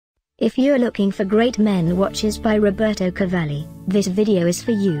If you're looking for great men watches by Roberto Cavalli, this video is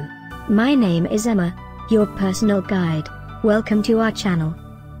for you. My name is Emma, your personal guide. Welcome to our channel.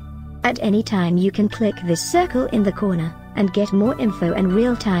 At any time you can click this circle in the corner, and get more info and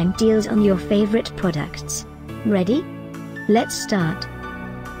real-time deals on your favorite products. Ready? Let's start.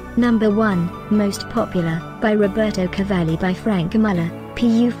 Number 1, Most Popular, by Roberto Cavalli by Franck Muller,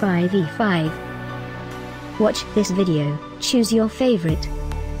 PU5E5. Watch this video, choose your favorite.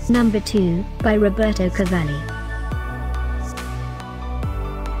 Number 2, by Roberto Cavalli.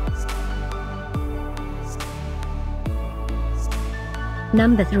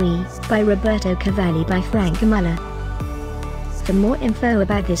 Number 3, by Roberto Cavalli by Franck Muller. For more info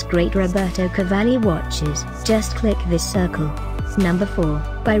about this great Roberto Cavalli watches, just click this circle. Number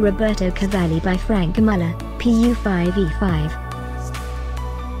 4, by Roberto Cavalli by Franck Muller, PU5E5.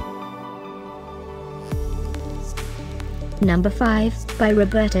 Number 5, by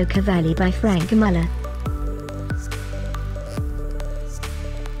Roberto Cavalli by Franck Muller.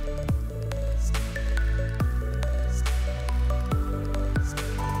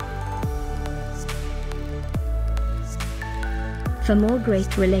 For more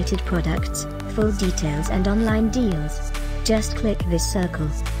great related products, full details and online deals, just click this circle.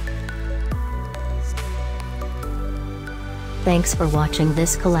 Thanks for watching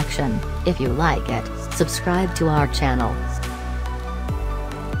this collection. If you like it, subscribe to our channel.